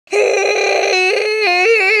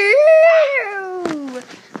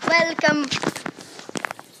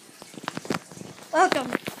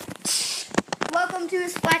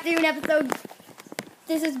episode.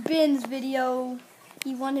 This is Ben's video.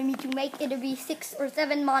 He wanted me to make it to be 6 or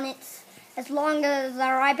 7 minutes, as long as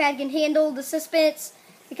our iPad can handle the suspense,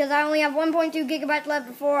 because I only have 1.2 gigabytes left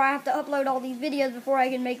before I have to upload all these videos before I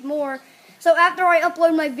can make more. So after I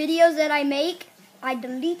upload my videos that I make, I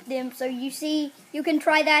delete them. So you see, you can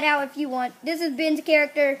try that out if you want. This is Ben's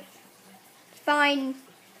character. Fine.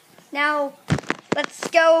 Now, let's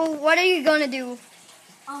go. What are you gonna do?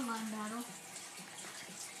 Online battle.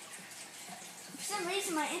 For some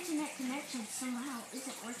reason, my internet connection somehow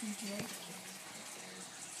isn't working today.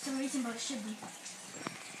 For some reason, but it should be.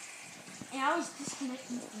 And I was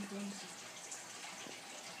disconnecting from things.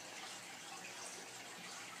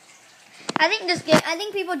 I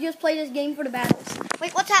think people just play this game for the battles.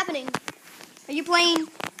 Wait, what's happening? Are you playing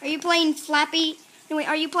Flappy? No, wait,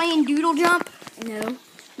 are you playing Doodle Jump? No.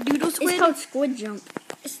 Doodle Squid? It's called Squid Jump.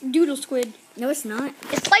 It's Doodle Squid. No, it's not.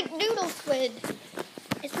 It's like Doodle Squid.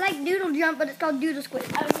 It's like Doodle Jump, but it's called Doodle Squid.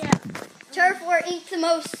 Oh, yeah. Turf where it eats the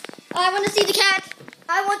most. Oh, I want to see the cat.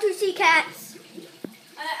 I want to see cats.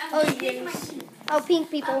 Oh, pink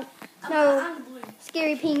people. No,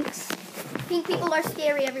 scary pinks. Pink people are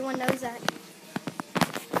scary. Everyone knows that.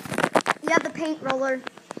 You have the paint roller.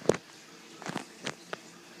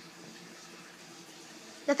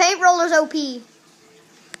 The paint roller's OP.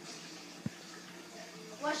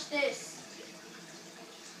 Watch this.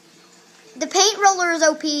 The paint roller is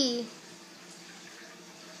OP.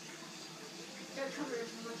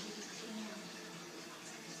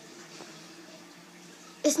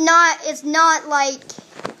 It's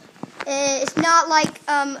not like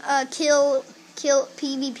a kill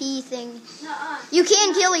PvP thing. Nuh-uh. You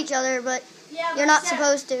can kill each other, but Yeah, you're not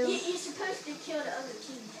supposed to. You're supposed to kill the other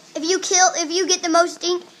team. If you get the most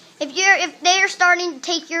ink, if they're starting to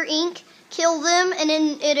take your ink, kill them, and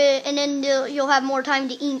then you'll have more time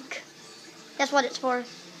to ink. That's what it's for.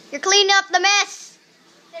 You're cleaning up the mess.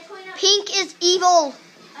 They clean up. Pink is evil.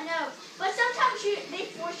 I know, but sometimes they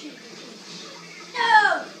force you to be pink.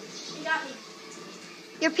 No, you got me.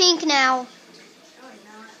 You're pink now. No,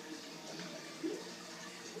 you're not.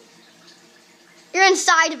 You're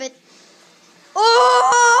inside of it.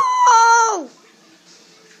 Oh!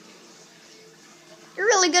 You're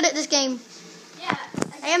really good at this game. Yeah.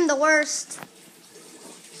 I am the worst.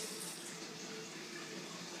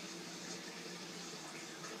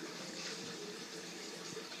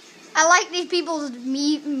 I like these people's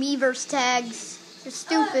Meverse tags. They're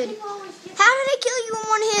stupid. How did they kill you in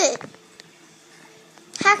one hit?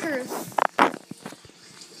 Hackers. I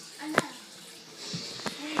know.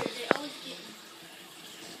 Weird, they always get me.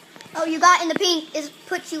 Oh, you got in the pink. It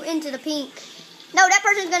puts you into the pink. No, that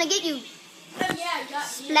person's gonna get you. Oh yeah, I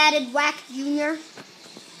got you. Splatted Whack Jr.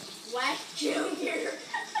 Whack Junior.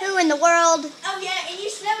 Who in the world? Oh yeah, and you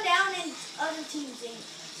slow down in other teams' ink.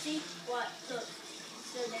 See what? Look,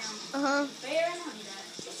 slow down. Bear and honey that.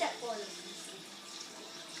 Except for this.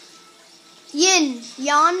 Yin.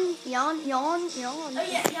 Yawn. Oh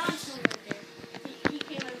yeah, Jan's still right there. He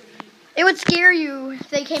came over to you. It would scare you if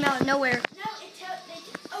they came out of nowhere. No,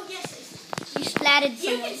 oh yes, You splatted you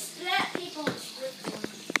someone. can splat people and strip them.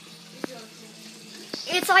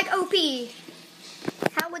 It's like OP.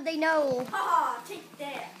 How would they know? Haha, take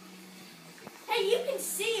that. Hey, you can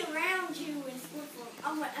see around you in Splatoon.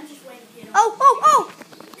 I'm just waiting to get him. Oh!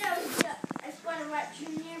 No, I spotted Whack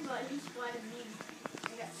Junior, but he spotted me. I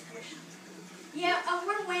got squished. Yeah,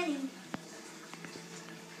 we're winning.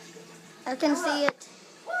 I can see it.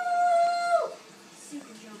 Woo!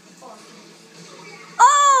 Super jump.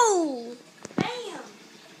 Oh! Bam!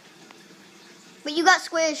 But you got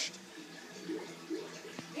squished.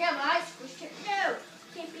 Yeah, but I squished it. No,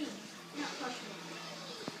 can't be. You're not possible.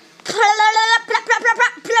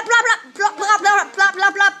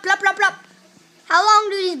 How long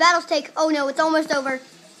do these battles take? Oh no, it's almost over.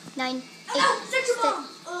 9, 8, Oh, such a bomb.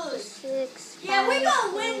 6, Yeah, we're 5.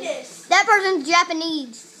 gonna win this. That person's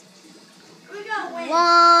Japanese. We're gonna win.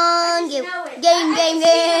 One game. know it. Game.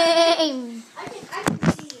 I can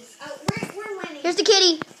see this. We're winning. Here's the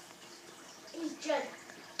kitty. He's judging.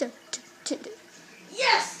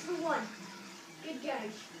 Yes, we won. Good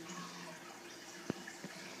guys.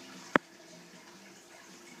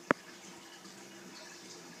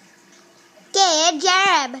 Good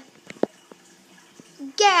job.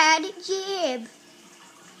 Good job.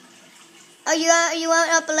 Oh, you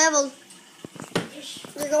went up a level. Ish.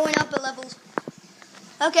 We're going up a level.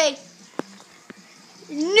 Okay.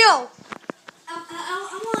 No.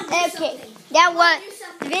 I want to do Okay. something. That one. Do The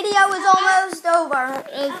something. video is almost over.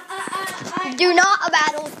 Do not a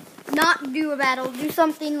battle. Not do a battle. Do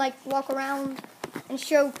something like walk around and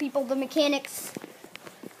show people the mechanics.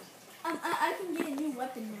 I can get a new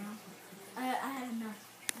weapon now. I had enough.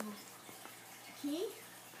 Key?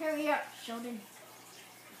 Hurry up, Sheldon.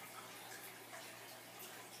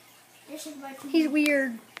 He's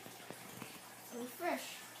weird.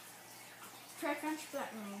 Refresh. Track on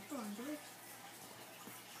Splatoon. Come on, dude.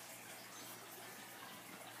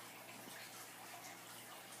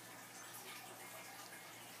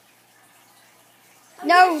 Oh,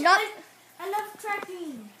 No, yes, not I love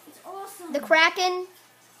tracking. It's awesome. the Kraken.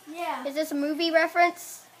 Yeah. Is this a movie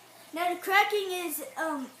reference? No, the cracking is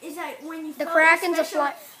like when you. The throw Kraken's a special,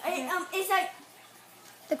 fly. It's like.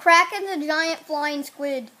 The Kraken's a giant flying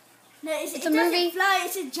squid. No, it a doesn't movie. fly.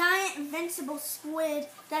 It's a giant invincible squid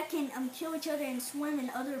that can kill each other and swim in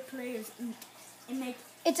other players and make.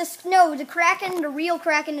 No, the Kraken, the real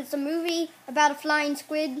Kraken. It's a movie about a flying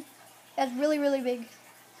squid that's really, really big.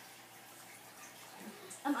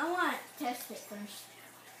 I want to test it first.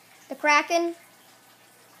 The Kraken.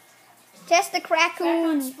 Test the Crack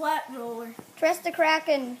on Kraken. Splat Roller. Test the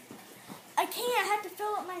Kraken. I can't. I have to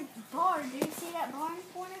fill up my bar. Do you see that bar in the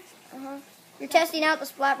corner? You're testing out the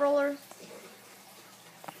splat roller.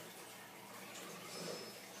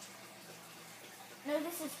 No,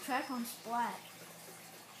 this is Crack on Splat.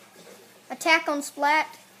 Attack on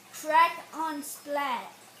splat. Crack on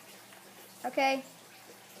Splat. Okay.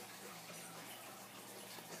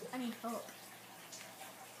 I need help.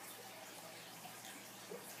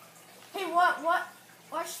 Hey, what?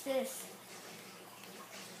 Watch this.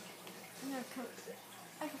 I'm gonna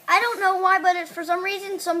I don't know why, but it's for some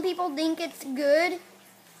reason some people think it's good.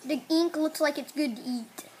 The ink looks like it's good to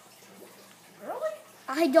eat. Really?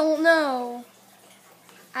 I don't know.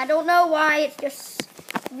 I don't know why. It's just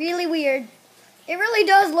really weird. It really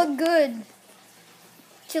does look good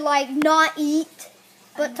to like not eat,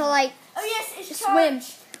 but to like Oh yes, it's swim.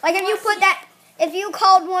 charged. Like if you put that, if you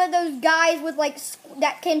called one of those guys with like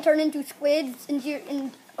that can turn into squids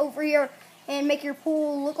over here and make your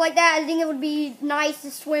pool look like that, I think it would be nice to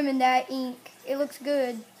swim in that ink. It looks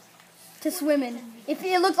good to swim in. If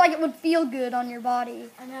it looks like it would feel good on your body.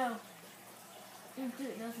 I know.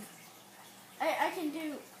 It doesn't. I can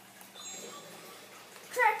do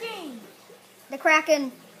cracking. The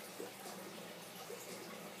Kraken.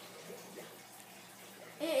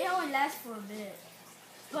 It only lasts for a bit,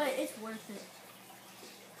 but it's worth it.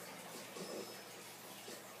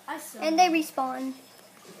 I suck. And they respawn.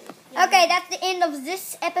 Yeah. Okay, that's the end of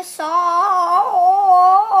this episode.